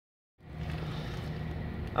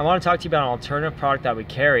I want to talk to you about an alternative product that we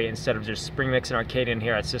carry instead of just spring mix and Arcadian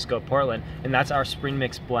here at Sysco Portland, and that's our spring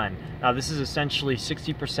mix blend. Now this is essentially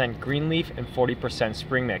 60% green leaf and 40%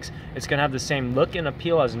 spring mix. It's going to have the same look and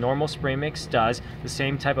appeal as normal spring mix does, the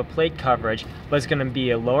same type of plate coverage, but it's going to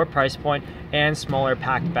be a lower price point and smaller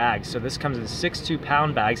packed bags. So this comes in 6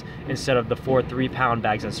 2-pound bags instead of the 4 3-pound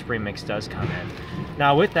bags that spring mix does come in.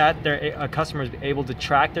 Now with that, a customer is able to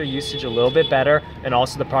track their usage a little bit better, and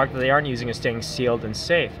also the product that they aren't using is staying sealed and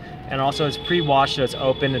safe. And also it's pre-washed, so it's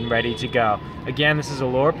open and ready to go. Again, this is a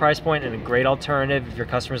lower price point and a great alternative if your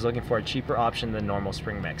customer is looking for a cheaper option than normal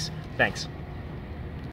spring mix. Thanks.